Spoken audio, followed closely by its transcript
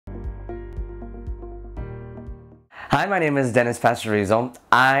Hi, my name is Dennis Pastorizo.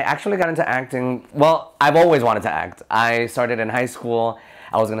 I actually got into acting, well, I've always wanted to act. I started in high school.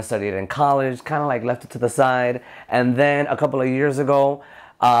 I was going to study it in college, kind of like left it to the side. And then a couple of years ago,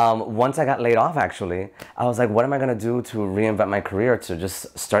 once I got laid off actually, I was like, what am I going to do to reinvent my career, to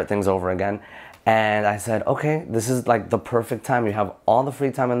just start things over again? And I said, okay, this is like the perfect time. You have all the free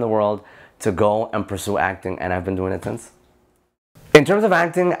time in the world to go and pursue acting, and I've been doing it since. In terms of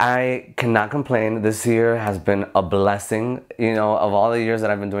acting, I cannot complain. This year has been a blessing. You know, of all the years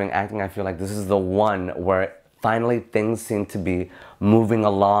that I've been doing acting, I feel like this is the one where finally things seem to be moving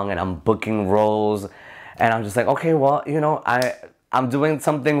along and I'm booking roles. And I'm just like, okay, well, you know, I'm doing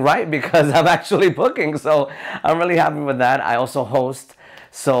something right because I'm actually booking. So I'm really happy with that. I also host.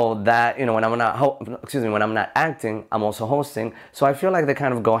 So that, you know, when I'm not acting, I'm also hosting. So I feel like they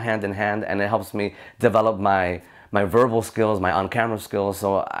kind of go hand in hand, and it helps me develop my verbal skills, my on-camera skills.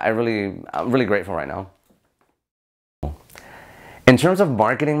 So I'm really grateful right now. In terms of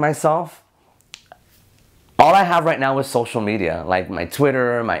marketing myself, all I have right now is social media, like my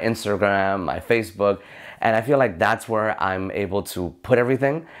Twitter, my Instagram, my Facebook. And I feel like that's where I'm able to put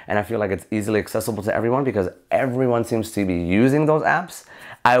everything. And I feel like it's easily accessible to everyone because everyone seems to be using those apps.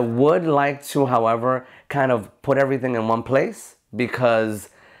 I would like to, however, kind of put everything in one place because,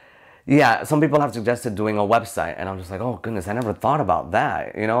 yeah, some people have suggested doing a website. And I'm just like, oh goodness, I never thought about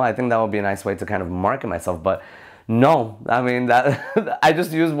that. You know, I think that would be a nice way to kind of market myself. But no, I mean, that I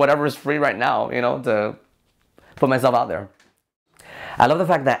just use whatever is free right now, you know, to put myself out there. I love the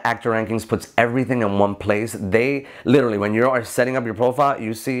fact that Actor Rankings puts everything in one place. They literally, when you are setting up your profile,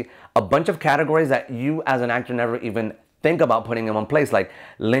 you see a bunch of categories that you as an actor never even think about putting in one place, like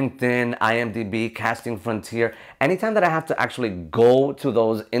LinkedIn, IMDb, Casting Frontier. Anytime that I have to actually go to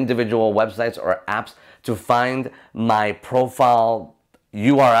those individual websites or apps to find my profile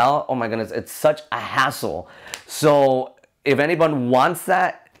URL, oh my goodness, it's such a hassle. So if anyone wants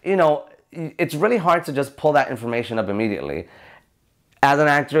that, you know, it's really hard to just pull that information up immediately. As an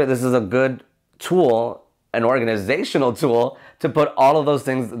actor, this is a good tool, an organizational tool, to put all of those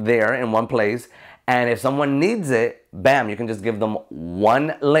things there in one place. And if someone needs it, bam, you can just give them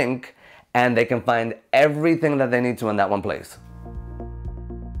one link and they can find everything that they need to in that one place.